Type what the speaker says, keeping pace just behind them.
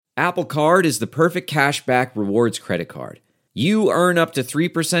Apple Card is the perfect cashback rewards credit card. You earn up to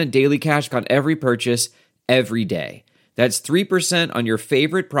 3% daily cash on every purchase every day. That's 3% on your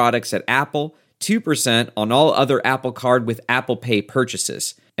favorite products at Apple, 2% on all other Apple Card with Apple Pay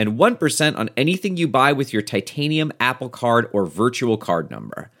purchases, and 1% on anything you buy with your titanium Apple Card or virtual card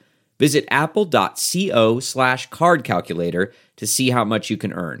number. Visit apple.co/card calculator to see how much you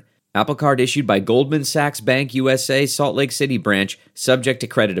can earn. Apple Card issued by Goldman Sachs Bank USA, Salt Lake City branch, subject to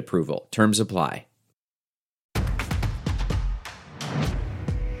credit approval. Terms apply.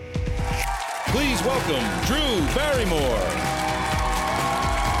 Please welcome Drew Barrymore.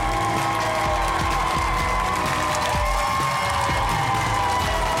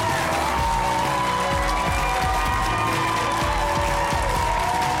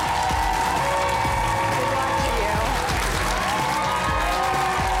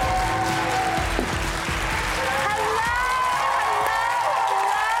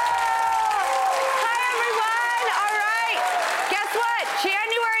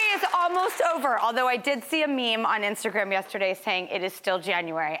 Although I did see a meme on Instagram yesterday saying it is still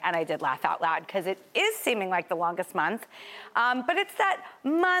January, and I did laugh out loud because it is seeming like the longest month. But it's that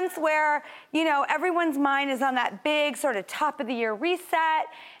month where, you know, everyone's mind is on that big sort of top of the year reset.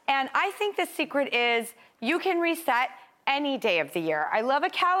 And I think the secret is you can reset any day of the year. I love a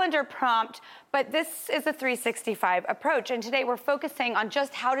calendar prompt, but this is a 365 approach. And today we're focusing on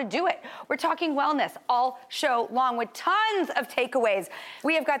just how to do it. We're talking wellness all show long with tons of takeaways.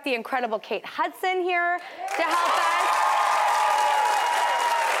 We have got the incredible Kate Hudson here to help us.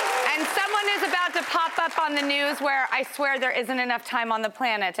 And someone is about to pop up on the news where I swear there isn't enough time on the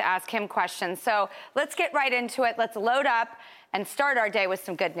planet to ask him questions. So let's get right into it. Let's load up and start our day with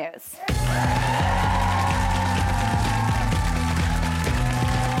some good news.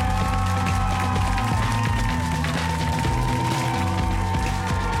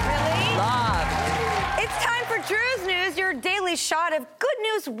 Drew's News, your daily shot of good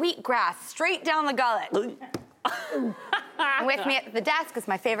news wheatgrass straight down the gullet. And with me at the desk is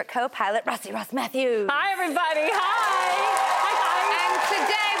my favorite co-pilot, Ross Matthews. Hi, everybody. Hi. And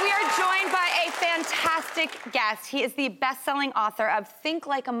today we are joined by a fantastic guest. He is the best-selling author of Think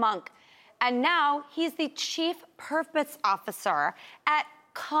Like a Monk. And now he's the Chief Purpose Officer at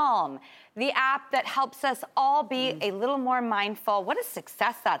Calm, the app that helps us all be a little more mindful. What a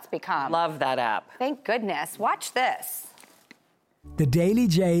success that's become. Love that app. Thank goodness. Watch this. The Daily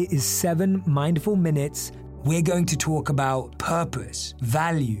J is 7 mindful minutes. We're going to talk about purpose,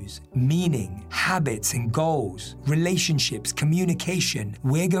 values, meaning, habits and goals, relationships, communication.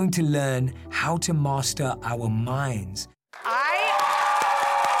 We're going to learn how to master our minds.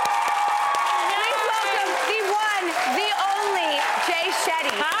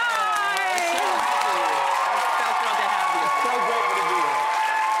 Shetty. Hi.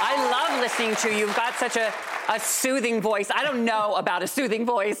 I love listening to you. You've got such a soothing voice. I don't know about a soothing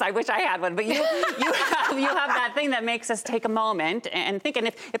voice. I wish I had one. But you have that thing that makes us take a moment and think. And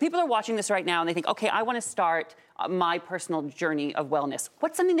if people are watching this right now and they think, okay, I want to start my personal journey of wellness,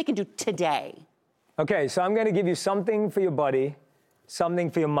 what's something they can do today? Okay, so I'm going to give you something for your body, something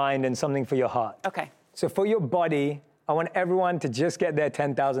for your mind, and something for your heart. Okay. So for your body, I want everyone to just get their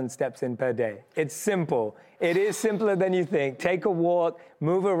 10,000 steps in per day. It's simple. It is simpler than you think. Take a walk,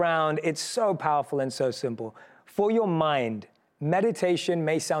 move around. It's so powerful and so simple. For your mind, meditation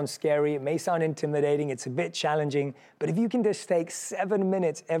may sound scary. It may sound intimidating. It's a bit challenging. But if you can just take 7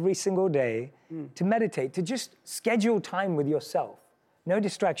 minutes every single day to meditate, to just schedule time with yourself. No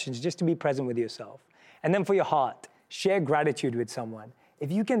distractions, just to be present with yourself. And then for your heart, share gratitude with someone. If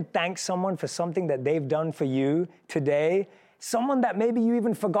you can thank someone for something that they've done for you today, someone that maybe you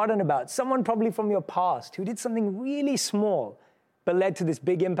even forgotten about, someone probably from your past who did something really small but led to this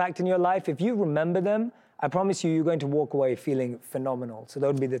big impact in your life, if you remember them, I promise you're going to walk away feeling phenomenal. So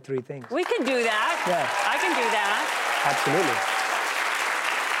those would be the 3 things. We can do that. Yeah. I can do that. Absolutely.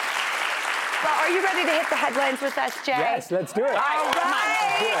 Well, are you ready to hit the headlines with us, Jay? Yes, let's do it. All right. Come on,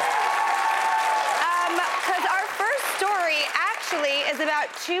 let's do it. Because our first story actually is about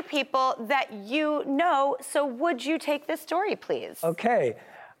 2 people that you know. So would you take this story, please? Okay.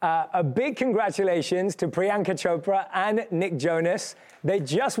 A big congratulations to Priyanka Chopra and Nick Jonas. They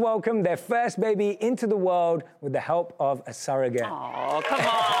just welcomed their first baby into the world with the help of a surrogate. Oh, come on.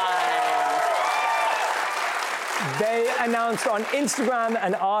 They announced on Instagram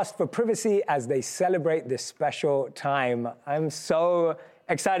and asked for privacy as they celebrate this special time. I'm so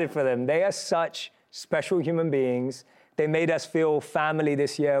excited for them. They are such special human beings. They made us feel family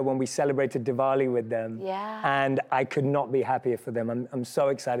this year when we celebrated Diwali with them. Yeah. And I could not be happier for them. I'm so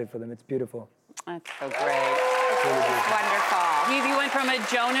excited for them. It's beautiful. That's so great. Wonderful. He went from a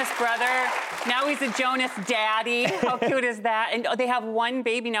Jonas brother, now he's a Jonas daddy. How cute is that? And they have one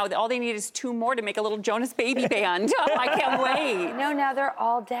baby now. All they need is 2 more to make a little Jonas baby band. Oh, I can't wait. No, now they're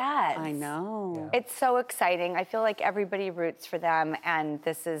all dads. I know. It's so exciting. I feel like everybody roots for them, and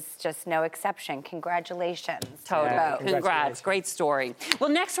this is just no exception. Congratulations. Totally. Yeah, Congrats. Great story. Well,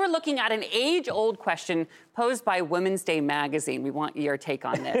 next we're looking at an age-old question posed by Women's Day magazine. We want your take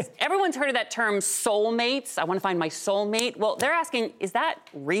on this. Everyone's heard of that term soulmates. I want to find my soulmate. Well, they're asking, is that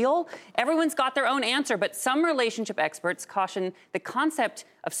real? Everyone's got their own answer, but some relationship experts caution the concept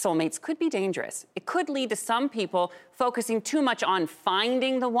of soulmates could be dangerous. It could lead to some people focusing too much on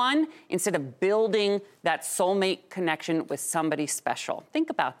finding the one instead of building that soulmate connection with somebody special. Think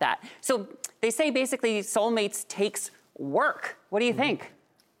about that. So they say basically soulmates takes work. What do you think?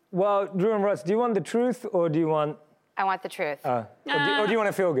 Well, Drew and Russ, do you want the truth or do you want... I want the truth. Or do you want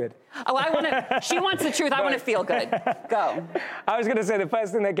to feel good? Oh, she wants the truth. I want to feel good. Go. I was going to say the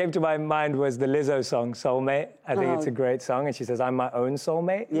first thing that came to my mind was the Lizzo song, Soulmate. I think it's a great song. And she says, I'm my own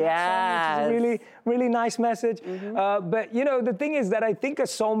soulmate. Yeah. Which is a really, really nice message. But, you know, the thing is that I think a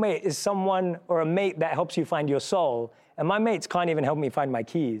soulmate is someone or a mate that helps you find your soul. And my mates can't even help me find my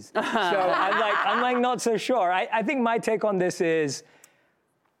keys. So I'm not so sure. I think my take on this is,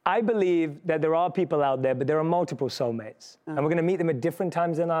 I believe that there are people out there, but there are multiple soulmates. And we're going to meet them at different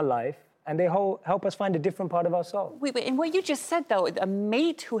times in our life, and they help us find a different part of our soul. Wait, and what you just said, though, a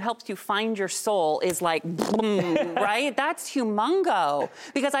mate who helps you find your soul is like, boom, right? That's humongo.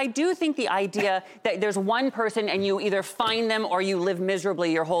 Because I do think the idea that there's one person and you either find them or you live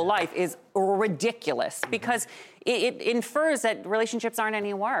miserably your whole life is ridiculous. Because it infers that relationships aren't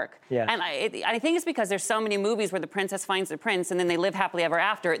any work. Yeah. And I think it's because there's so many movies where the princess finds the prince and then they live happily ever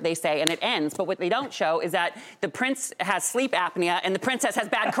after, they say, and it ends. But what they don't show is that the prince has sleep apnea and the princess has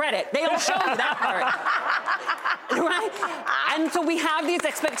bad credit. They don't show you that part. Right? And so we have these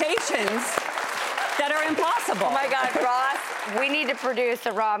expectations that are impossible. Oh my God, Ross, we need to produce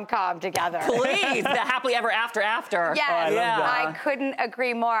a rom-com together. Please, the happily ever after. Yes, I love that. I couldn't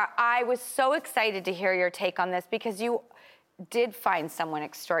agree more. I was so excited to hear your take on this because you did find someone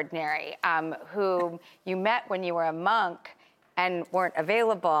extraordinary who you met when you were a monk and weren't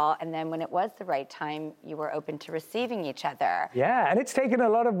available, and then when it was the right time, you were open to receiving each other. Yeah, and it's taken a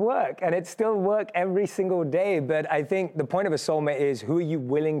lot of work, and it's still work every single day, but I think the point of a soulmate is who are you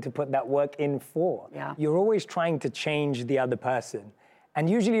willing to put that work in for? Yeah. You're always trying to change the other person, and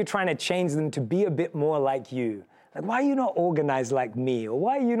usually you're trying to change them to be a bit more like you. Like, why are you not organized like me? Or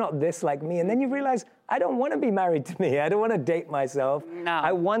why are you not this like me? And then you realize, I don't want to be married to me. I don't want to date myself. No.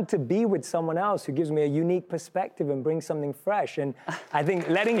 I want to be with someone else who gives me a unique perspective and brings something fresh. And I think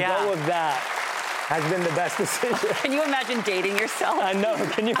letting go of that has been the best decision. Can you imagine dating yourself? I know,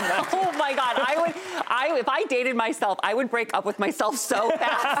 can you imagine? Oh my God, if I dated myself, I would break up with myself so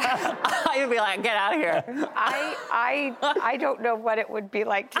fast. I would be like, get out of here. I don't know what it would be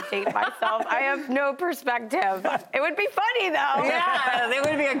like to date myself. I have no perspective. It would be funny though. Yeah, it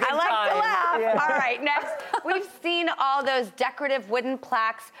would be a good time. I like to laugh. Yeah. All right, next, we've seen all those decorative wooden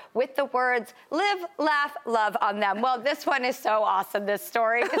plaques with the words live, laugh, love on them. Well, this one is so awesome, this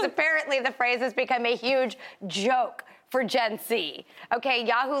story, because apparently the phrase has become a huge joke for Gen Z. Okay,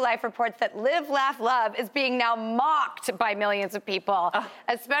 Yahoo Life reports that live, laugh, love is being now mocked by millions of people,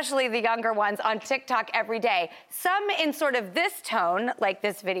 especially the younger ones on TikTok every day. Some in sort of this tone, like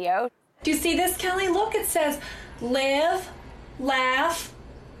this video. Do you see this, Kelly? Look, it says live, laugh,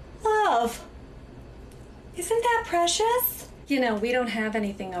 love. Isn't that precious? You know, we don't have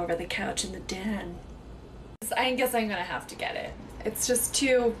anything over the couch in the den. I guess I'm gonna have to get it. It's just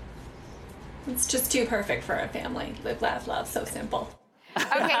too perfect for a family. Live, laugh, love, so simple.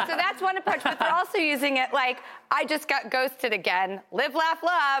 Okay, so that's one approach, but they're also using it like, I just got ghosted again, live, laugh,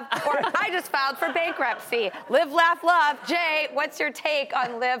 love, or I just filed for bankruptcy, live, laugh, love. Jay, what's your take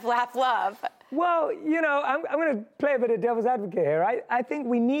on live, laugh, love? Well, you know, I'm going to play a bit of devil's advocate here. I think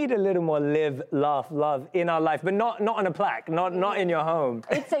we need a little more live, laugh, love in our life, but not on a plaque, not in your home.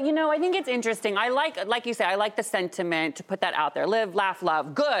 It's you know, I think it's interesting. I like you say, I like the sentiment to put that out there. Live, laugh,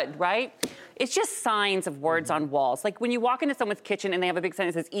 love. Good, right? It's just signs of words on walls. Like when you walk into someone's kitchen and they have a big sign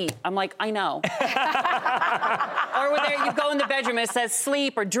that says eat, I'm like, I know. Or when you go in the bedroom and it says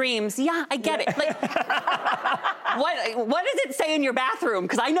sleep or dreams. Yeah, I get it. Like, what does it say in your bathroom?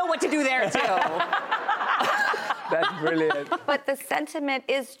 Because I know what to do there too. That's brilliant. But the sentiment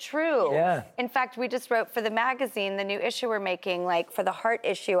is true. Yeah. In fact, we just wrote for the magazine, the new issue we're making, like for the heart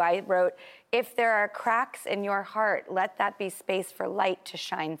issue, I wrote, if there are cracks in your heart, let that be space for light to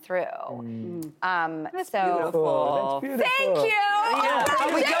shine through. That's so beautiful. That's beautiful. Thank you. Yeah.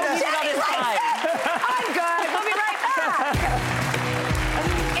 Oh, We don't need it on this side. I'm good. We'll be right back.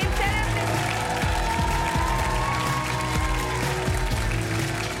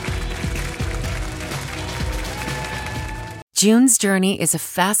 June's Journey is a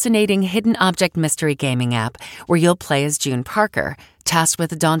fascinating hidden object mystery gaming app where you'll play as June Parker, tasked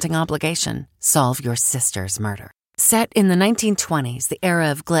with a daunting obligation: solve your sister's murder. Set in the 1920s, the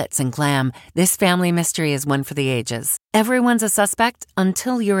era of glitz and glam, this family mystery is one for the ages. Everyone's a suspect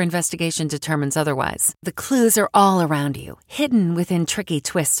until your investigation determines otherwise. The clues are all around you, hidden within tricky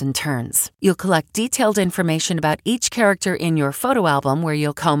twists and turns. You'll collect detailed information about each character in your photo album, where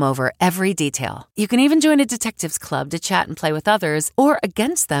you'll comb over every detail. You can even join a detectives club to chat and play with others, or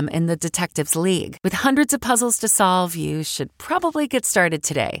against them in the Detectives League. With hundreds of puzzles to solve, you should probably get started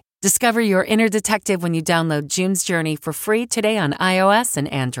today. Discover your inner detective when you download June's Journey for free today on iOS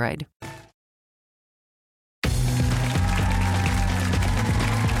and Android. Exactly.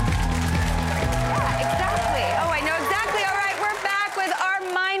 Oh, I know exactly. All right, we're back with our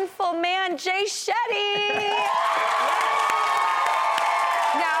mindful man, Jay Shetty.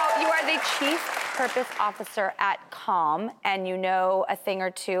 Now, you are the Chief Purpose Officer at Calm, and you know a thing or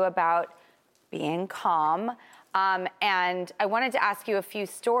two about being calm. And I wanted to ask you a few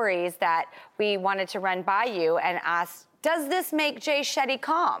stories that we wanted to run by you and ask, does this make Jay Shetty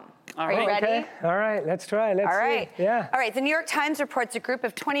calm? Are you ready? Okay. All right, let's try. Let's All right. see. Yeah. All right, the New York Times reports a group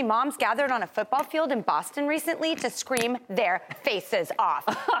of 20 moms gathered on a football field in Boston recently to scream their faces off.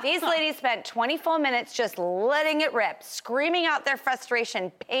 These ladies spent 20 full minutes just letting it rip, screaming out their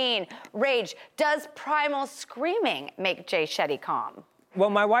frustration, pain, rage. Does primal screaming make Jay Shetty calm? Well,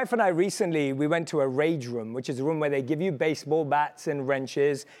 my wife and I recently, we went to a rage room, which is a room where they give you baseball bats and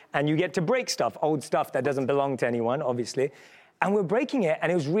wrenches, and you get to break stuff, old stuff that doesn't belong to anyone, obviously. And we're breaking it, and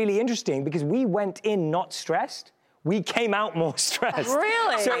it was really interesting because we went in not stressed. We came out more stressed.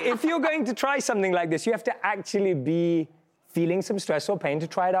 Really? So if you're going to try something like this, you have to actually be feeling some stress or pain to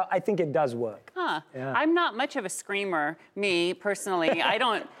try it out. I think it does work. Huh. Yeah. I'm not much of a screamer, me, personally. I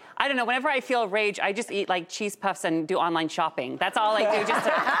don't know. Whenever I feel rage, I just eat like cheese puffs and do online shopping. That's all I do, just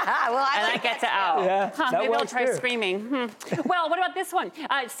to, I get to out. Yeah, Maybe I'll try too. screaming. Well, what about this one?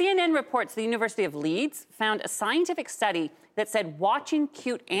 CNN reports the University of Leeds found a scientific study that said watching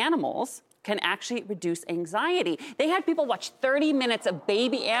cute animals can actually reduce anxiety. They had people watch 30 minutes of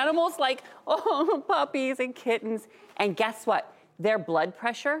baby animals like, puppies and kittens. And guess what? Their blood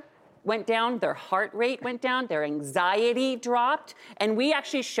pressure went down, their heart rate went down, their anxiety dropped. And we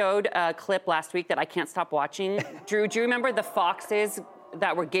actually showed a clip last week that I can't stop watching. Drew, do you remember the foxes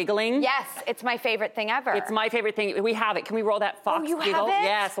that were giggling? Yes, it's my favorite thing ever. It's my favorite thing. We have it. Can we roll that fox you giggle? have it?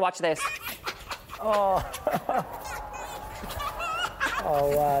 Yes, watch this. Oh.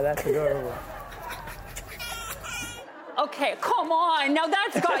 Oh, wow, that's adorable. Okay, come on. Now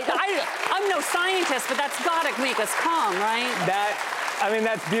that's got, I'm no scientist, but that's gotta make us calm, right?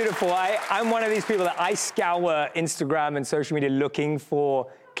 That's beautiful. I'm one of these people that I scour Instagram and social media looking for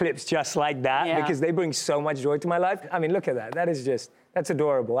clips just like that because they bring so much joy to my life. I mean, look at that. That's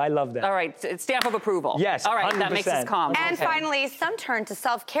adorable. I love that. All right, stamp of approval. Yes, all right, 100%. That makes us calm. And finally, some turn to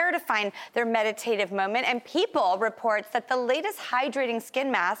self-care to find their meditative moment. And People reports that the latest hydrating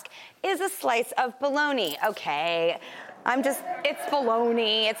skin mask is a slice of bologna. Okay, it's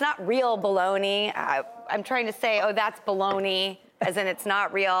bologna. It's not real bologna. I'm trying to say, that's bologna, as in it's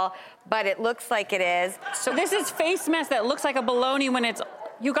not real, but it looks like it is. So this is face mask that looks like a bologna when it's,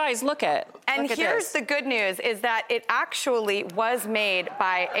 you guys look at. And here's the good news is that it actually was made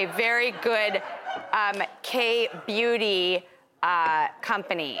by a very good K-beauty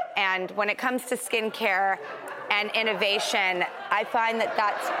company. And when it comes to skincare and innovation, I find that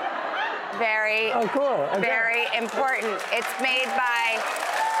that's very, very important. It's made by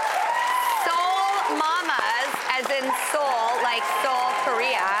Seoul Mamas, as in Seoul, like Seoul,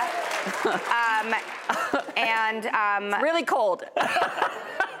 Korea. It's really cold.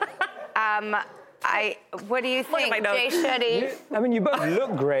 What do you think, Jay Shetty? You both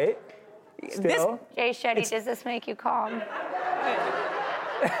look great. Still. Jay Shetty, does this make you calm?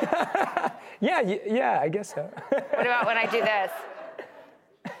 Yeah, I guess so. What about when I do this?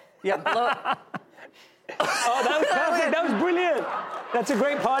 Yeah, blow. Oh, that was perfect. That was brilliant. That's a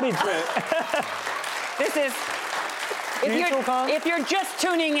great party trick. This is. If you're just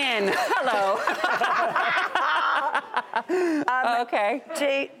tuning in, hello. Okay.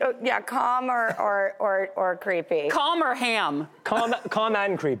 Jay, calm or creepy? Calm or ham? Calm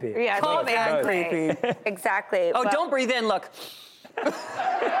and creepy. Yeah, calm and creepy. Exactly. Oh, don't breathe in. Look.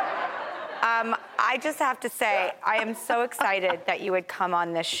 I just have to say, I am so excited that you would come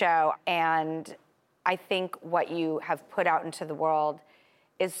on this show, and I think what you have put out into the world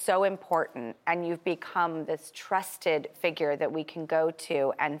is so important, and you've become this trusted figure that we can go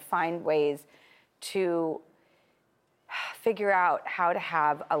to and find ways to figure out how to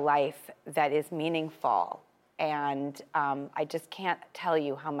have a life that is meaningful and I just can't tell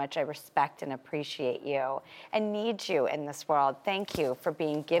you how much I respect and appreciate you and need you in this world. Thank you for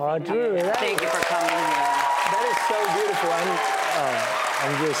being giving. Oh, Drew, Thank you for coming here. That is so beautiful.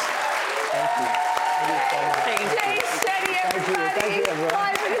 I'm just, thank you. Thank you. Thanks, Shetty, everybody. Thank you, everyone.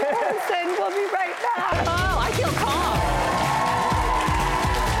 Live in Hudson. We'll be right back. Oh, I feel calm.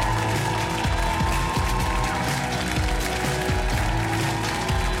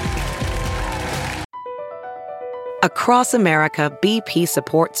 Across America, BP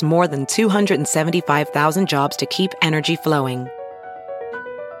supports more than 275,000 jobs to keep energy flowing.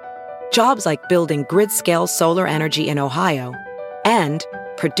 Jobs like building grid-scale solar energy in Ohio and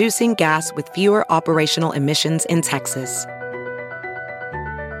producing gas with fewer operational emissions in Texas.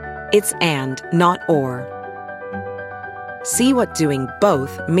 It's and, not or. See what doing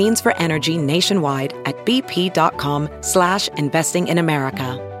both means for energy nationwide at bp.com/investing in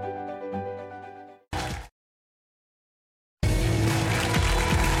America.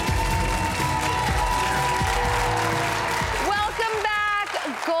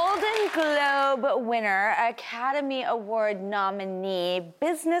 Winner, Academy Award nominee,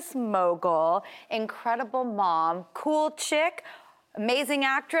 business mogul, incredible mom, cool chick, amazing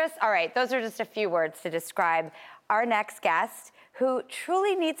actress. All right, those are just a few words to describe our next guest, who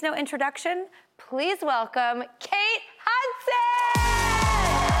truly needs no introduction. Please welcome Kate Hudson!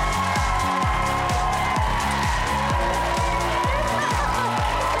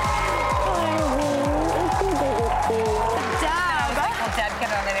 Deb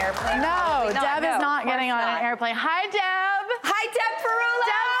get on an airplane? No, Deb is not getting on an airplane. Hi, Deb. Hi, Deb Ferrullo.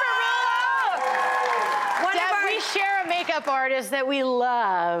 Deb, we share a makeup artist that we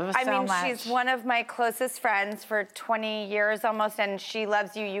love so much. She's one of my closest friends for 20 years almost, and she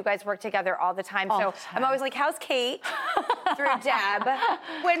loves you. You guys work together all the time. So I'm always like, how's Kate? Through Deb.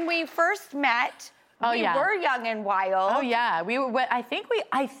 When we first met, we were young and wild. Oh yeah, I think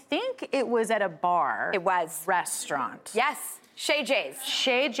it was at a bar. It was. Restaurant. Yes. Shay J's.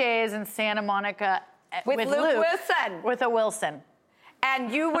 Shay J's in Santa Monica. With Luke Wilson. With a Wilson.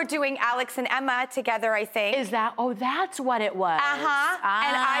 And you were doing Alex and Emma together, I think. That's what it was. Uh-huh.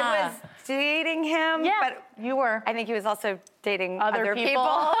 And I was dating him. Yeah, but you were. I think he was also dating other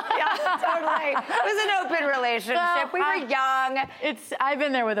people. Yeah, totally. It was an open relationship. We were young. I've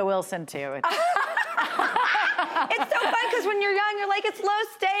been there with a Wilson, too. It's so fun because when you're young, you're like, it's low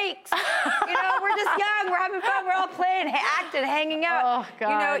stakes. We're just young. We're having fun. We're all playing, acting, hanging out. Oh,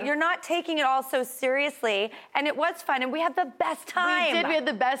 God. You're not taking it all so seriously. And it was fun. And we had the best time. We had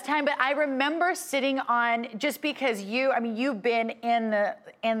the best time. But I remember sitting on, just because you've been in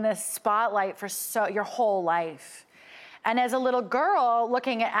the spotlight for your whole life. And as a little girl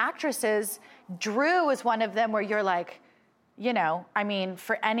looking at actresses, Drew was one of them where you're like,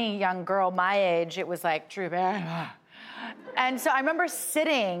 for any young girl my age, it was like, Drew Barrymore. And so I remember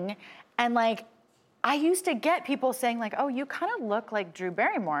sitting and I used to get people saying oh, you kind of look like Drew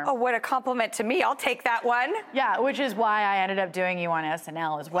Barrymore. Oh, what a compliment to me. I'll take that one. Yeah, which is why I ended up doing you on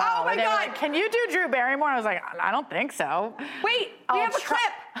SNL as well. Oh, my God. Like, can you do Drew Barrymore? I was like, I don't think so. Wait, we have a clip.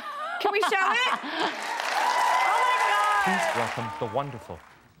 Can we show it? Please welcome the wonderful,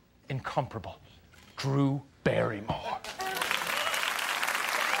 incomparable Drew Barrymore. Oh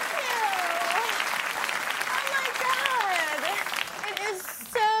my God! It is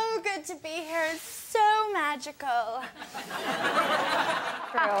so good to be here. It's so magical.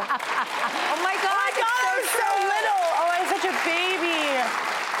 True. Oh my God! I'm so little. Oh, I'm such a baby.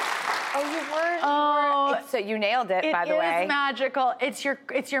 Oh, you were. So you nailed it, by the way. It is magical. It's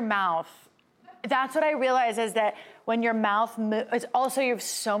your mouth. That's what I realize is that when your mouth moves, also you have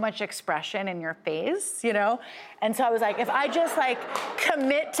so much expression in your face, And so I was like, if I just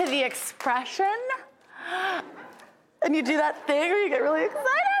commit to the expression, and you do that thing where you get really excited,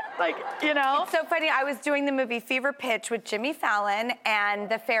 It's so funny. I was doing the movie Fever Pitch with Jimmy Fallon, and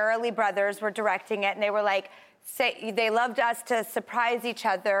the Farrelly brothers were directing it, and they were they loved us to surprise each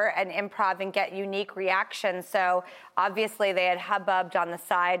other and improv and get unique reactions. So obviously they had hubbubbed on the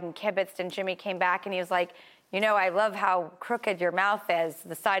side and kibitzed, and Jimmy came back and he was like, I love how crooked your mouth is,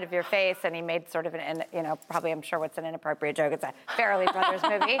 the side of your face. And he made sort of probably I'm sure what's an inappropriate joke. It's a Farrelly Brothers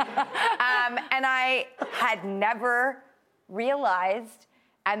movie. And I had never realized,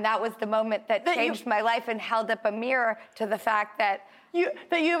 and that was the moment that changed my life and held up a mirror to the fact that you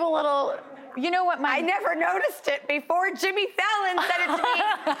have a little, I never noticed it before Jimmy Fallon said it to me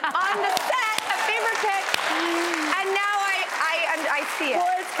on the set of Fever Pitch, and now I see it.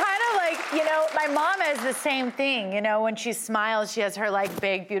 Well, it's kind of my mom has the same thing. When she smiles, she has her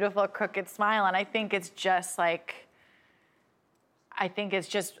big, beautiful, crooked smile, and I think it's just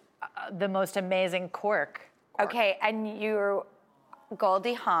the most amazing quirk. Okay, and you're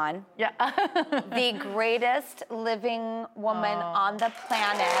Goldie Hawn. Yeah. The greatest living woman on the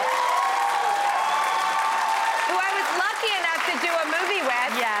planet. Who I was lucky enough to do a movie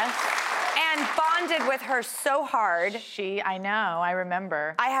with. Yes. And bonded with her so hard. I know, I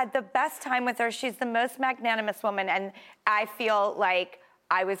remember. I had the best time with her. She's the most magnanimous woman, and I feel like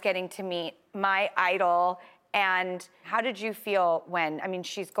I was getting to meet my idol. And how did you feel when, I mean,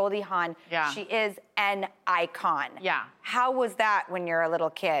 she's Goldie Hawn. Yeah. She is an icon. Yeah. How was that when you're a little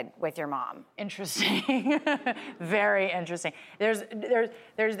kid with your mom? Interesting. Very interesting.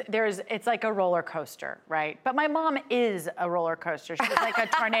 It's like a roller coaster, right? But my mom is a roller coaster. She's like a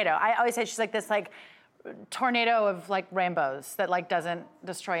tornado. I always say she's like this like tornado of like rainbows that like doesn't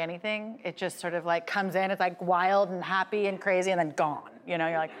destroy anything. It just sort of like comes in, it's like wild and happy and crazy and then gone. You know,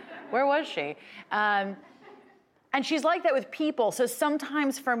 you're like, where was she? And she's like that with people. So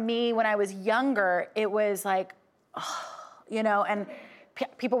sometimes for me, when I was younger, it was like, you know, and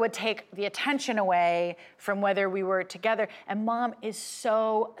people would take the attention away from whether we were together. And Mom is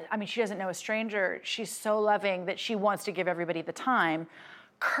so, I mean, she doesn't know a stranger. She's so loving that she wants to give everybody the time.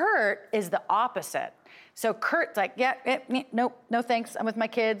 Kurt is the opposite. So Kurt's like, nope, no thanks, I'm with my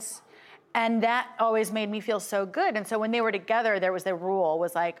kids. And that always made me feel so good. And so when they were together, there was the rule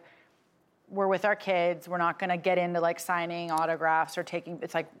was like, we're with our kids. We're not going to get into like signing autographs or taking,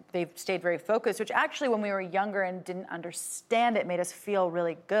 it's like they've stayed very focused, which actually when we were younger and didn't understand it made us feel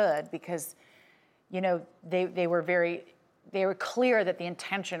really good because, you know, they were clear that the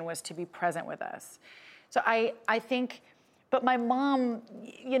intention was to be present with us. So I think, but my mom,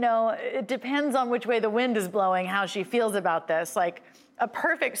 you know, it depends on which way the wind is blowing, how she feels about this. Like a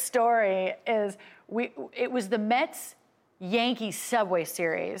perfect story is it was the Mets-Yankees Subway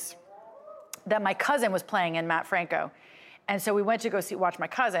Series that my cousin was playing in, Matt Franco. And so we went to go watch my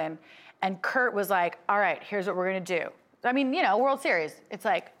cousin, and Kurt was like, all right, here's what we're gonna do. I mean, you know, World Series. It's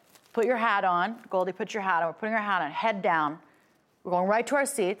like, put your hat on. Goldie, put your hat on. We're putting our hat on, head down. We're going right to our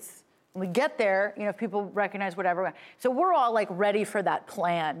seats. When we get there, you know, if people recognize whatever. So we're all like ready for that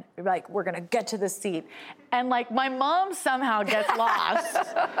plan. Like, we're gonna get to the seat. And like, my mom somehow gets lost.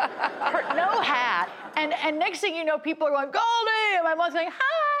 No hat. And next thing you know, people are going, Goldie! And my mom's going, hi!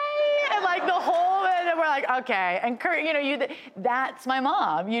 And like the whole, and we're like, okay. And Kurt, you know, that's my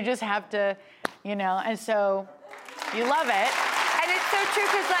mom. You just have to, you know, and so you love it. And it's so true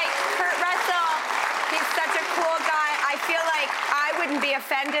because like Kurt Russell, he's such a cool guy. I feel like I wouldn't be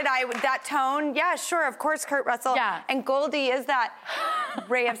offended. That tone, yeah, sure, of course, Kurt Russell. Yeah. And Goldie is that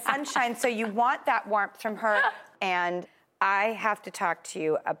ray of sunshine, so you want that warmth from her. And I have to talk to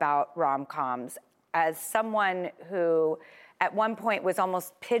you about rom-coms as someone who at one point was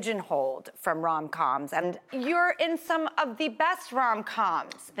almost pigeonholed from rom-coms. And you're in some of the best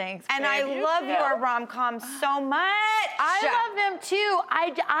rom-coms. Thanks, and babe. I love your rom-coms so much. I love them too.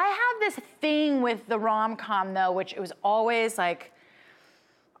 I have this thing with the rom-com though, which it was always like,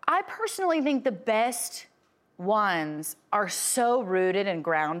 I personally think the best ones are so rooted and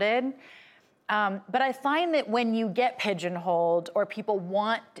grounded. But I find that when you get pigeonholed or people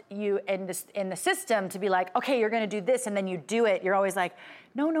want you in the system to be like, okay, you're going to do this, and then you do it, you're always like,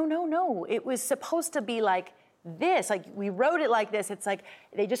 no. It was supposed to be like this. Like, we wrote it like this. It's like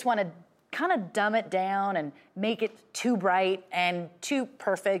they just want to kind of dumb it down and make it too bright and too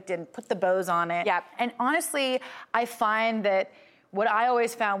perfect and put the bows on it. Yep. And honestly, I find that what I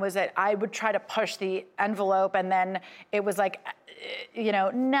always found was that I would try to push the envelope, and then it was like, you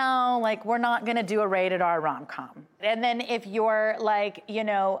know, no, like, we're not gonna do a rated R rom-com. And then if you're like, you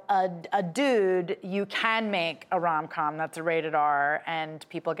know, a dude, you can make a rom-com that's a rated R, and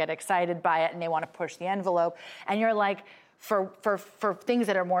people get excited by it and they wanna push the envelope. And you're like, for things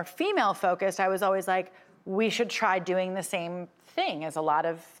that are more female focused, I was always like, we should try doing the same thing as a lot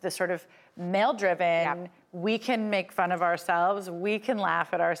of the sort of male-driven. Yep. We can make fun of ourselves. We can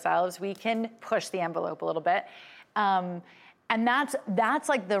laugh at ourselves. We can push the envelope a little bit. And that's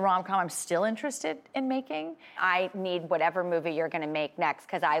like the rom-com I'm still interested in making. I need whatever movie you're gonna make next,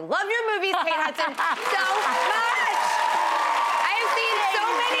 because I love your movies, Kate Hudson, so much. I have seen so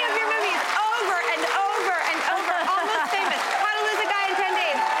many of your movies over and over and over. Almost Famous, How to Lose a Guy in 10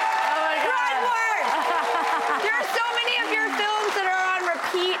 Days. Oh my God. Run Word. There are so many of your films that are on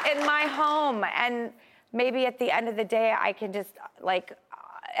repeat in my home, and maybe at the end of the day, I can just like,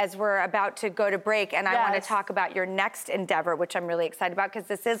 as we're about to go to break, and I want to talk about your next endeavor, which I'm really excited about, because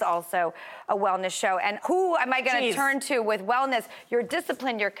this is also a wellness show. And who am I going to turn to with wellness? Your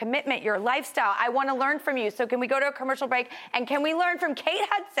discipline, your commitment, your lifestyle. I want to learn from you. So can we go to a commercial break, and can we learn from Kate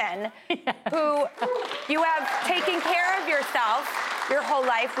Hudson, who you have taken care of yourself your whole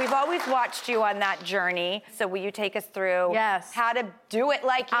life. We've always watched you on that journey. So will you take us through how to do it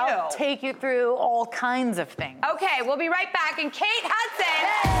like you? I'll take you through all kinds of things. Okay, we'll be right back. And Kate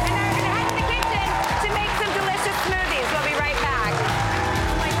Hudson and I are going to head to the kitchen to make some delicious smoothies. We'll be right back.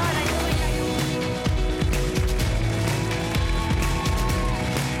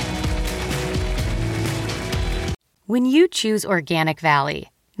 When you choose Organic Valley,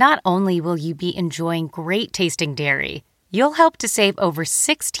 not only will you be enjoying great tasting dairy, you'll help to save over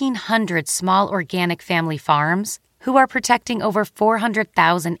 1,600 small organic family farms who are protecting over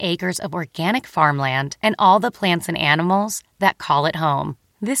 400,000 acres of organic farmland and all the plants and animals that call it home.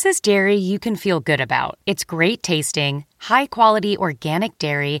 This is dairy you can feel good about. It's great tasting, high-quality organic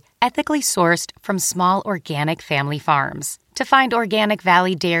dairy, ethically sourced from small organic family farms. To find Organic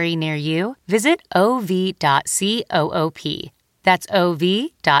Valley Dairy near you, visit ov.coop. That's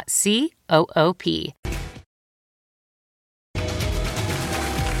ov.coop.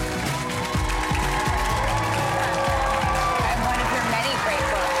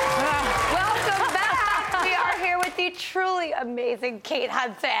 Truly amazing Kate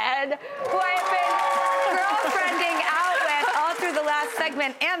Hudson, who I've been girlfriending out with all through the last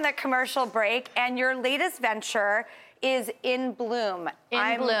segment and the commercial break. And your latest venture is In Bloom.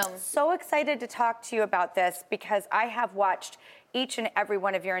 I'm so excited to talk to you about this because I have watched each and every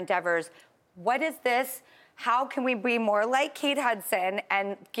one of your endeavors. What is this? How can we be more like Kate Hudson?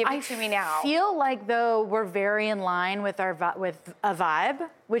 And give it to me now. I feel like, though, we're very in line with our with a vibe,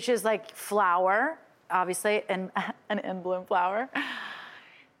 which is like flower. Obviously, an In Bloom flower.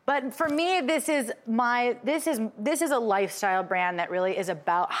 But for me, this is a lifestyle brand that really is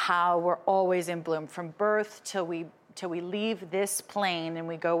about how we're always in bloom from birth till we leave this plane and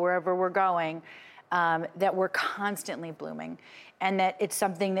we go wherever we're going. That we're constantly blooming, and that it's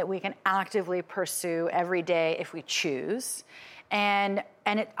something that we can actively pursue every day if we choose. And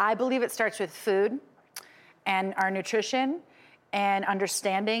I believe it starts with food and our nutrition, and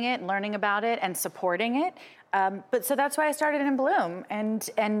understanding it, and learning about it, and supporting it. But so that's why I started In Bloom, and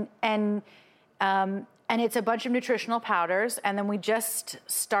it's a bunch of nutritional powders. And then we just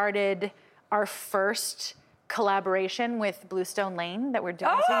started our first collaboration with Bluestone Lane that we're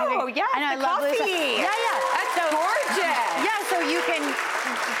doing. Oh, yeah, and I the love coffee. Yeah, That's so gorgeous. Yeah, so you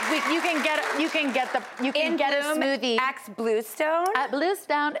can get a smoothie X Bluestone at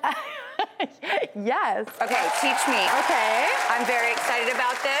Bluestone. Yes. Okay, teach me. Okay. I'm very excited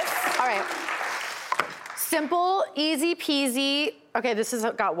about this. All right. Simple, easy peasy. Okay, this has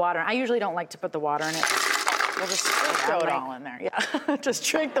got water. I usually don't like to put the water in it. We'll just throw it all in there. Yeah, just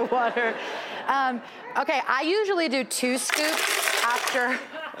drink the water. Okay, I usually do 2 scoops after.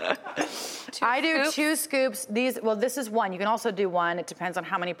 I do 2 scoops. This is 1. You can also do 1. It depends on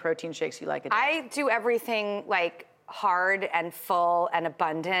how many protein shakes you like a day. I do everything like hard and full and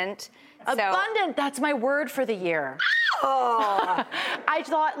abundant. Abundant, that's my word for the year. Oh. I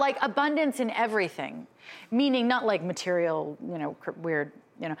thought like abundance in everything, meaning not like material, weird,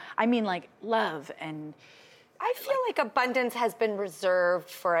 I mean like love and. I feel like abundance has been reserved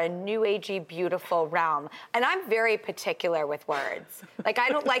for a new agey, beautiful realm. And I'm very particular with words. Like, I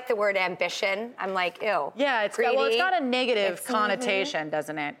don't like the word ambition. I'm like, ew. Yeah, it's got a negative connotation,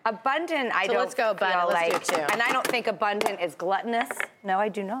 doesn't it? Abundant, I don't let's go abundant. Let's do 2. And I don't think abundant is gluttonous. No, I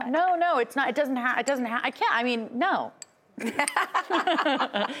do not. No, it's not. It doesn't have, I can't, I mean, no. All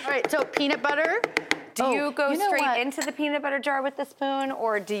right, so peanut butter. Do you go straight into the peanut butter jar with the spoon,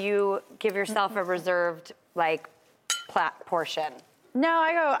 or do you give yourself a reserved, portion? No,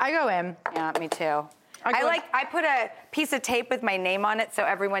 I go in. Yeah, me too. I put a piece of tape with my name on it so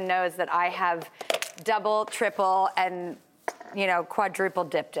everyone knows that I have double, triple, and quadruple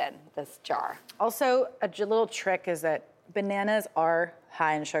dipped in this jar. Also, a little trick is that bananas are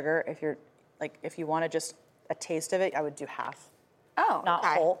high in sugar. If you want to just a taste of it, I would do half. Oh, not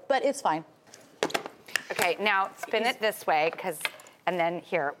whole, but it's fine. Okay, now spin it this way, and then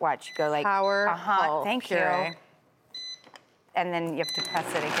here, watch, go like power. Thank you. And then you have to press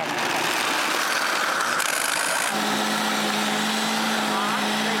it again.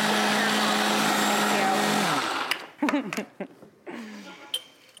 Thank you.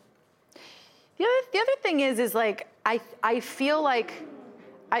 The other thing is like I feel like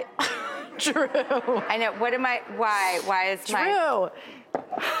Drew. I know. What am I? Why is Drew? What?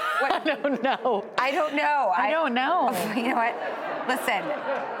 I don't know. I don't know. I don't know. You know what? Listen,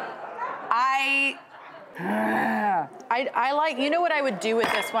 I like. You know what I would do with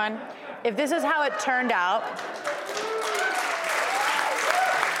this one? If this is how it turned out.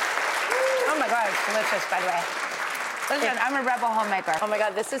 Oh my God, it's delicious, by the way. Listen, I'm a rebel homemaker. Oh my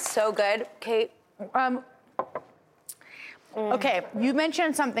God, this is so good, Kate. Okay, you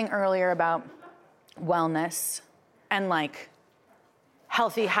mentioned something earlier about wellness and like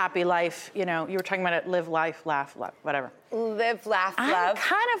healthy, happy life. You know, you were talking about it, live life, laugh, love, whatever. Live, laugh, I'm love.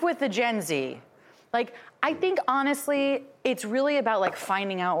 kind of with the Gen Z. Like, I think honestly, it's really about like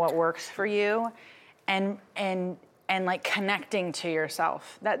finding out what works for you and like connecting to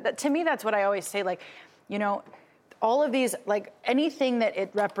yourself. That to me, that's what I always say. Like, you know, all of these, like anything that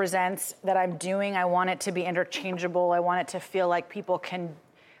it represents that I'm doing, I want it to be interchangeable. I want it to feel like people can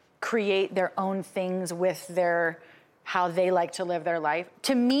create their own things with how they like to live their life.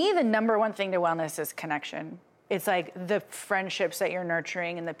 To me, the number one thing to wellness is connection. It's like the friendships that you're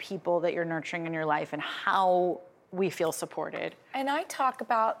nurturing and the people that you're nurturing in your life and how we feel supported. And I talk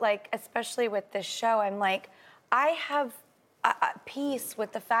about, like, especially with this show, I'm like, I have a peace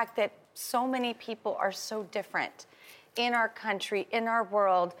with the fact that so many people are so different in our country, in our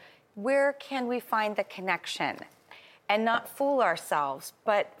world. Where can we find the connection and not fool ourselves,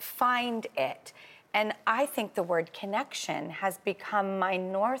 but find it? And I think the word connection has become my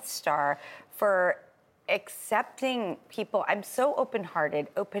North Star for accepting people. I'm so open-hearted,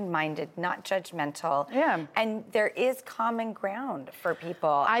 open-minded, not judgmental. Yeah. And there is common ground for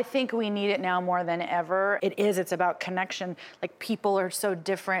people. I think we need it now more than ever. It's about connection. Like, people are so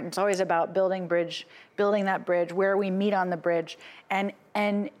different. It's always about building that bridge, where we meet on the bridge. And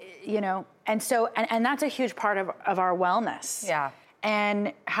you know, and so that's a huge part of our wellness. Yeah.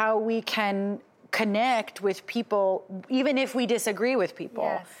 And how we can connect with people, even if we disagree with people.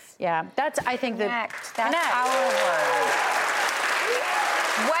 Yes. Yeah, I think Connect. That's our word.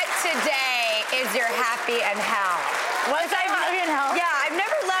 What today is your happy and hell? What's happy and hell? Yeah, I've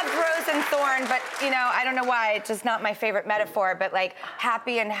never loved rose and thorn, but you know, I don't know why, it's just not my favorite metaphor, but like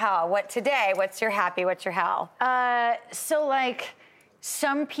happy and hell. What's your happy, what's your hell? So like,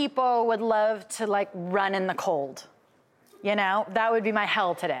 some people would love to like run in the cold. You know, that would be my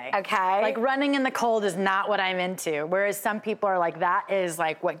hell today. Okay. Like, running in the cold is not what I'm into. Whereas some people are like, that is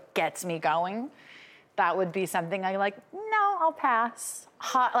like what gets me going. That would be something I like, no, I'll pass.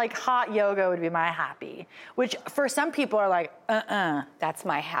 Hot yoga would be my happy. Which for some people are like, That's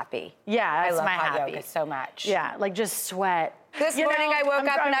my happy. Yeah, that's I love my hot happy. yoga so much. Yeah, like just sweat. This morning I woke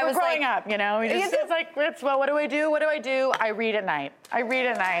up and I was growing like, up, you know, it's like, well, what do I do? What do I do? I read at night. I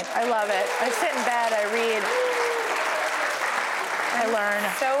love it. I sit in bed, I read. I learn.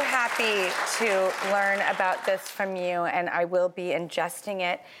 So happy to learn about this from you, and I will be ingesting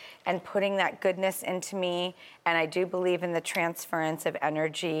it and putting that goodness into me. And I do believe in the transference of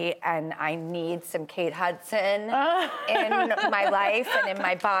energy, and I need some Kate Hudson in my life and in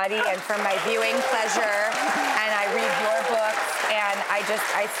my body and for my viewing pleasure. And I read your books, and I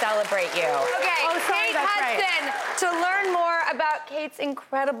celebrate you. Okay, Kate Hudson. Right. To learn more about Kate's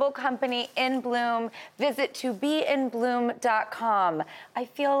incredible company, In Bloom, visit tobeInBloom.com. I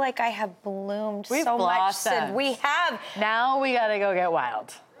feel like I have bloomed so much since we have. Now we gotta go get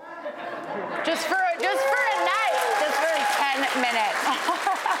wild. Just for a night. Just for 10 minutes.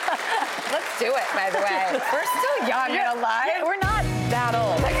 Let's do it, by the way. We're still young and alive. Yeah, we're not that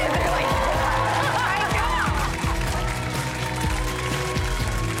old.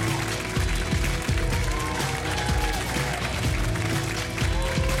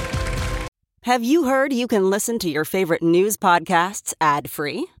 Have you heard you can listen to your favorite news podcasts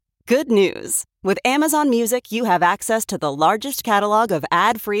ad-free? Good news. With Amazon Music, you have access to the largest catalog of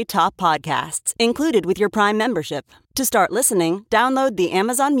ad-free top podcasts included with your Prime membership. To start listening, download the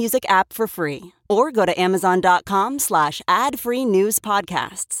Amazon Music app for free or go to amazon.com/ad-free news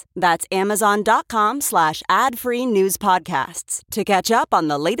podcasts. That's amazon.com/ad-free news podcasts to catch up on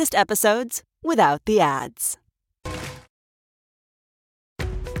the latest episodes without the ads.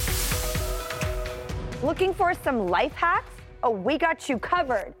 Looking for some life hacks? Oh, we got you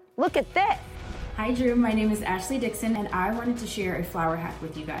covered. Look at this. Hi Drew, my name is Ashley Dixon and I wanted to share a flower hack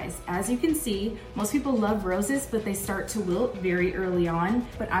with you guys. As you can see, most people love roses, but they start to wilt very early on.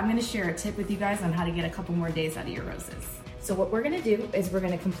 But I'm gonna share a tip with you guys on how to get a couple more days out of your roses. So what we're gonna do is we're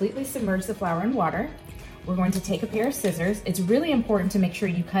gonna completely submerge the flower in water. We're going to take a pair of scissors. It's really important to make sure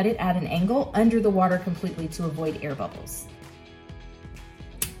you cut it at an angle under the water completely to avoid air bubbles.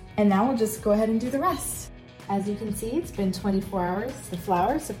 And now we'll just go ahead and do the rest. As you can see, it's been 24 hours. The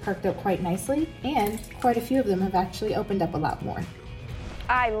flowers have perked up quite nicely, and quite a few of them have actually opened up a lot more.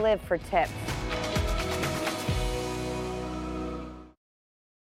 I live for tips.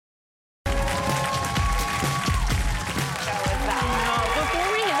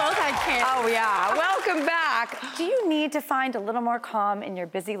 Oh yeah, welcome back. Do you need to find a little more calm in your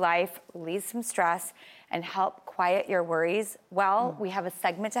busy life, release some stress, and help quiet your worries? Well, we have a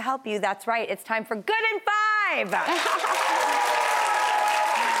segment to help you. That's right, it's time for Good and And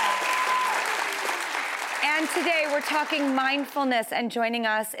today we're talking mindfulness, and joining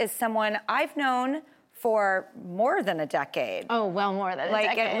us is someone I've known for more than a decade. Oh, well, more than a like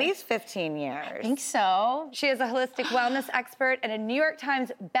decade. At least 15 years. I think so. She is a holistic wellness expert and a New York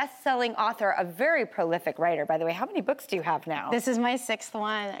Times best-selling author, a very prolific writer. By the way, how many books do you have now? This is my 6th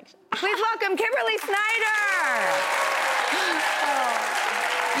one, actually. Please welcome Kimberly Snyder.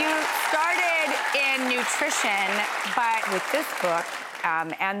 You started in nutrition, but with this book,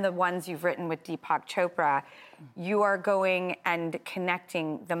 and the ones you've written with Deepak Chopra, you are going and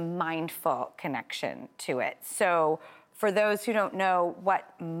connecting the mindful connection to it. So for those who don't know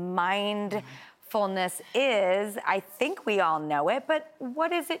what mindfulness is, I think we all know it, but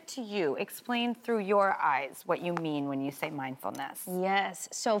what is it to you? Explain through your eyes what you mean when you say mindfulness. Yes.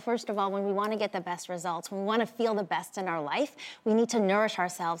 So first of all, when we want to get the best results, when we want to feel the best in our life, we need to nourish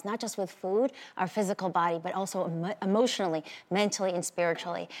ourselves, not just with food, our physical body, but also emotionally, mentally, and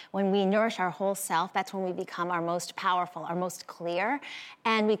spiritually. When we nourish our whole self, that's when we become our most powerful, our most clear,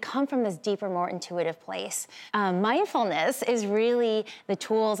 and we come from this deeper, more intuitive place. Mindfulness is really the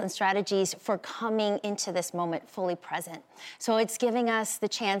tools and strategies for coming into this moment fully present. So it's giving us the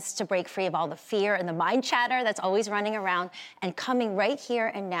chance to break free of all the fear and the mind chatter that's always running around and coming right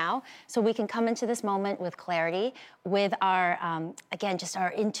here and now so we can come into this moment with clarity, with our, again, just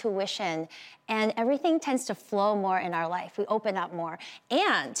our intuition. And everything tends to flow more in our life. We open up more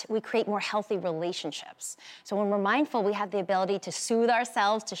and we create more healthy relationships. So when we're mindful, we have the ability to soothe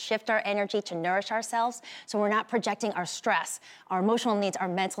ourselves, to shift our energy, to nourish ourselves. So we're not projecting our stress, our emotional needs, our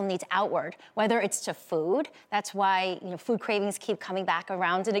mental needs outward, whether it's to food. That's why, food cravings keep coming back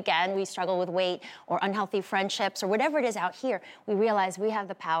around and again. We struggle with weight or unhealthy friendships or whatever it is out here. We realize we have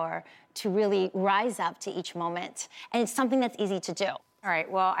the power to really rise up to each moment. And it's something that's easy to do. All right,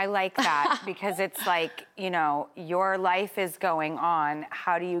 well, I like that because it's like, your life is going on.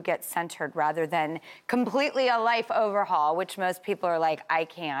 How do you get centered rather than completely a life overhaul, which most people are like, I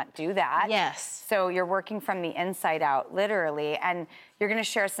can't do that. Yes. So you're working from the inside out, literally, and you're gonna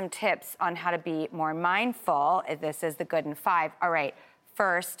share some tips on how to be more mindful. This is the good in 5. All right,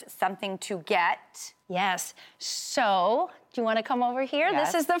 first, something to get. Yes. So, do you want to come over here?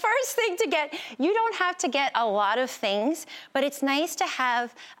 Yes. This is the first thing to get. You don't have to get a lot of things, but it's nice to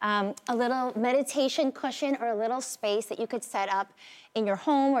have a little meditation cushion or a little space that you could set up in your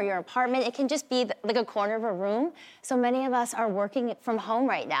home or your apartment. It can just be like a corner of a room. So many of us are working from home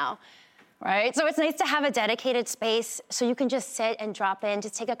right now. Right? So it's nice to have a dedicated space so you can just sit and drop in,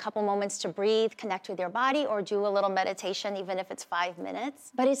 just take a couple moments to breathe, connect with your body, or do a little meditation, even if it's 5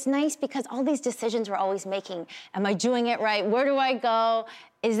 minutes. But it's nice because all these decisions we're always making, am I doing it right? Where do I go?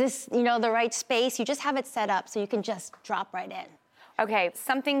 Is this, the right space? You just have it set up so you can just drop right in. Okay,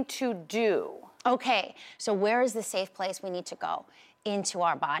 something to do. Okay, so where is the safe place we need to go? Into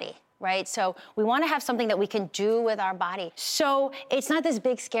our body. Right? So we want to have something that we can do with our body. So it's not this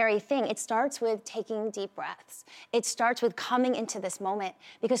big, scary thing. It starts with taking deep breaths. It starts with coming into this moment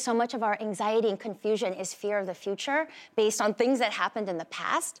because so much of our anxiety and confusion is fear of the future based on things that happened in the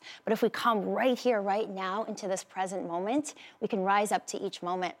past. But if we come right here, right now into this present moment, we can rise up to each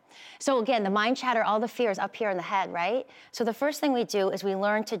moment. So again, the mind chatter, all the fear is up here in the head, right? So the first thing we do is we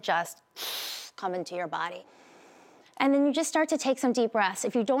learn to just come into your body. And then you just start to take some deep breaths.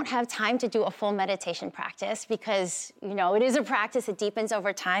 If you don't have time to do a full meditation practice, because, it is a practice, it deepens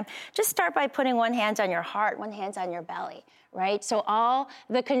over time, just start by putting one hand on your heart, one hand on your belly, right? So all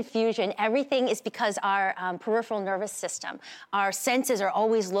the confusion, everything is because our peripheral nervous system, our senses are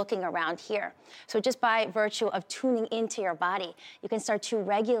always looking around here. So just by virtue of tuning into your body, you can start to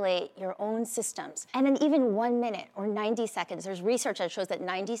regulate your own systems. And then even 1 minute or 90 seconds, there's research that shows that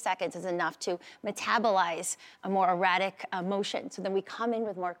 90 seconds is enough to metabolize a more erratic emotion. So then we come in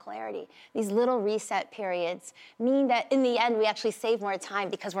with more clarity. These little reset periods mean that in the end, we actually save more time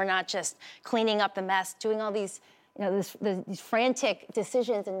because we're not just cleaning up the mess, doing all these these frantic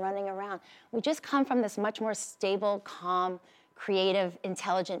decisions and running around. We just come from this much more stable, calm, creative,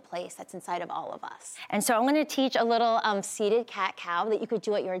 intelligent place that's inside of all of us. And so I'm going to teach a little seated cat-cow that you could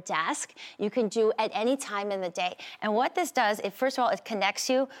do at your desk. You can do at any time in the day. And what this does, first of all, it connects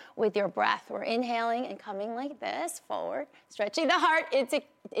you with your breath. We're inhaling and coming like this, forward, stretching the heart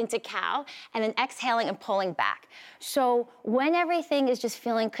into cow, and then exhaling and pulling back. So when everything is just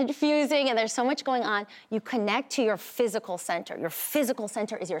feeling confusing and there's so much going on, you connect to your physical center. Your physical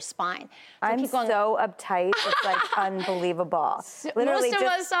center is your spine. So I'm so uptight, it's like unbelievable. Literally most of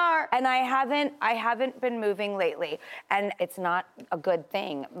us are. And I haven't been moving lately, and it's not a good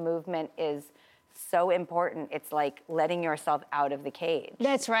thing. Movement is so important. It's like letting yourself out of the cage.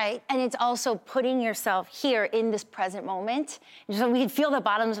 That's right. And it's also putting yourself here in this present moment. So we can feel the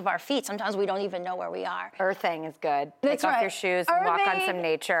bottoms of our feet. Sometimes we don't even know where we are. Earthing is good. That's Take off right. your shoes and walk on Earthing. some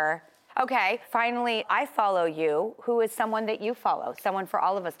nature. Okay, finally, I follow you. Who is someone that you follow? Someone for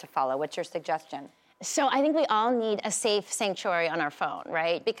all of us to follow. What's your suggestion? So I think we all need a safe sanctuary on our phone,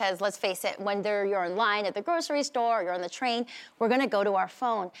 right? Because let's face it, when you're in line at the grocery store or you're on the train, we're gonna go to our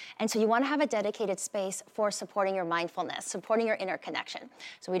phone. And so you wanna have a dedicated space for supporting your mindfulness, supporting your inner connection.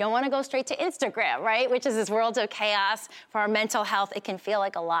 So we don't wanna go straight to Instagram, right? Which is this world of chaos. For our mental health, it can feel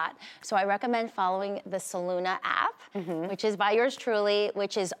like a lot. So I recommend following the Soluna app, which is by yours truly,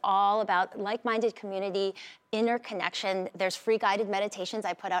 which is all about like-minded community, inner connection. There's free guided meditations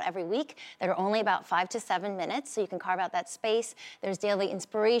I put out every week that are only about 5 to 7 minutes, so you can carve out that space. There's daily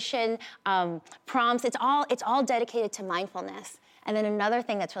inspiration, prompts. It's all dedicated to mindfulness. And then another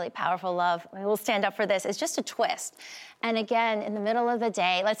thing that's really powerful, love, we'll stand up for this, is just a twist. And again, in the middle of the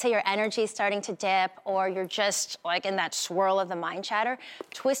day, let's say your energy is starting to dip or you're just like in that swirl of the mind chatter,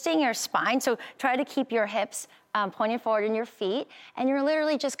 twisting your spine. So try to keep your hips pointing forward in your feet, and you're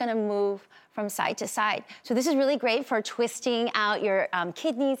literally just gonna move from side to side. So this is really great for twisting out your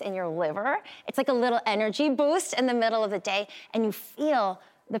kidneys and your liver. It's like a little energy boost in the middle of the day, and you feel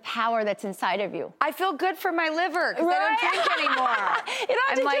the power that's inside of you. I feel good for my liver because I don't drink anymore. You don't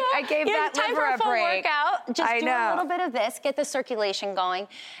have to like, do I gave that time liver for a a full break. workout. Just do a little bit of this, get the circulation going.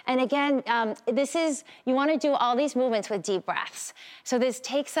 And again, you want to do all these movements with deep breaths. So this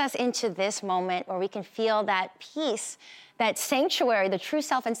takes us into this moment where we can feel that peace, that sanctuary, the true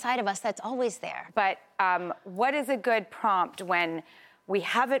self inside of us that's always there. But what is a good prompt when we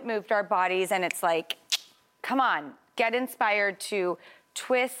haven't moved our bodies and it's like, come on, get inspired to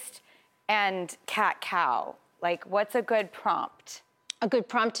twist and cat-cow? Like, what's a good prompt? A good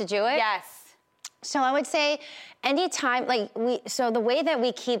prompt to do it? Yes. So I would say anytime, so the way that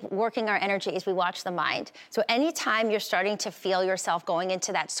we keep working our energy is we watch the mind. So anytime you're starting to feel yourself going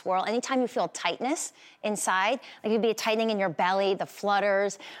into that swirl, anytime you feel tightness inside, like it'd be a tightening in your belly, the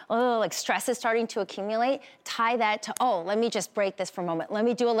flutters, like stress is starting to accumulate, tie that to, let me just break this for a moment. Let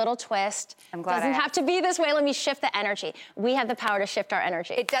me do a little twist. I'm glad Doesn't have to be this way. Let me shift the energy. We have the power to shift our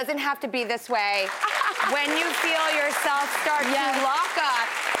energy. It doesn't have to be this way. When you feel yourself start to lock up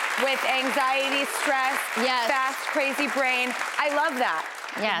with anxiety, stress, fast, crazy brain. I love that.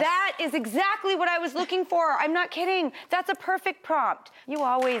 Yes. That is exactly what I was looking for. I'm not kidding. That's a perfect prompt. You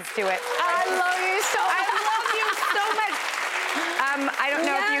always do it. I love you so much. I love you so much. I don't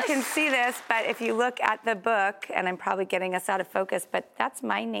know if you can see this, but if you look at the book, and I'm probably getting us out of focus, but that's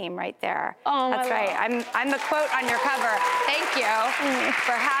my name right there. Oh, that's right. I'm the quote on your cover. Thank you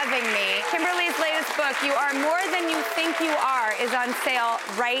for having me. Kimberly's latest book, You Are More Than You Think You Are, is on sale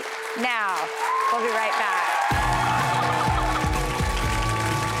right now. We'll be right back.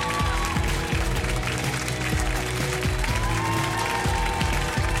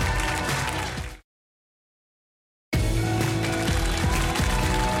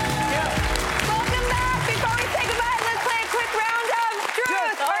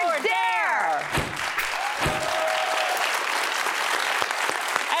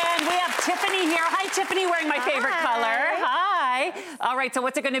 Tiffany wearing my favorite color. Hi. All right, so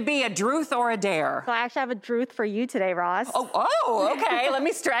what's it going to be, a truth or a dare? So I actually have a truth for you today, Ross. Oh, okay. Let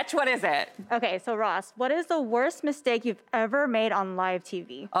me stretch. What is it? Okay, so Ross, what is the worst mistake you've ever made on live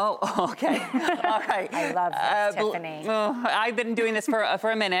TV? Oh, okay. All right. I love this, Tiffany. I've been doing this for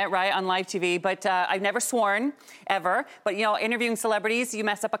a minute, right, on live TV, but I've never sworn, ever. But, interviewing celebrities, you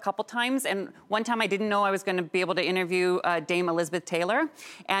mess up a couple times. And one time I didn't know I was going to be able to interview Dame Elizabeth Taylor,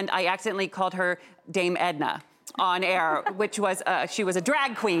 and I accidentally called her Dame Edna on air, which was, she was a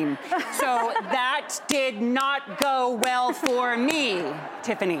drag queen. So that did not go well for me,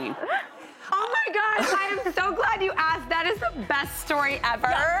 Tiffany. Oh my gosh, I am so glad you asked. That is the best story ever.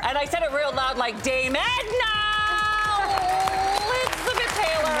 Yeah. And I said it real loud like, Dame Edna! Elizabeth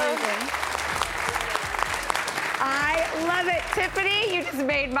Taylor. Amazing. I love it. Tiffany, you just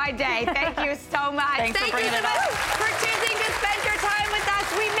made my day. Thank you so much. Thanks Thank for bringing you so it much up. for choosing to spend your time with us.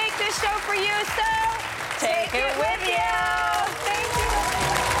 We make this show for you, so take it with you. Thank you.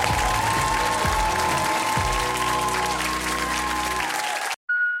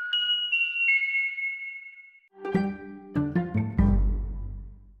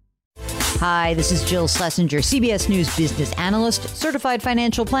 Hi, this is Jill Schlesinger, CBS News business analyst, certified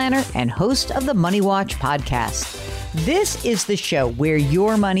financial planner, and host of the Money Watch podcast. This is the show where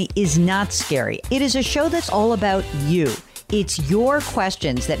your money is not scary. It is a show that's all about you. It's your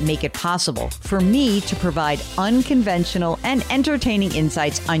questions that make it possible for me to provide unconventional and entertaining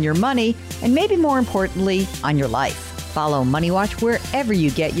insights on your money, and maybe more importantly, on your life. Follow Money Watch wherever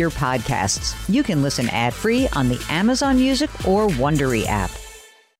you get your podcasts. You can listen ad-free on the Amazon Music or Wondery app.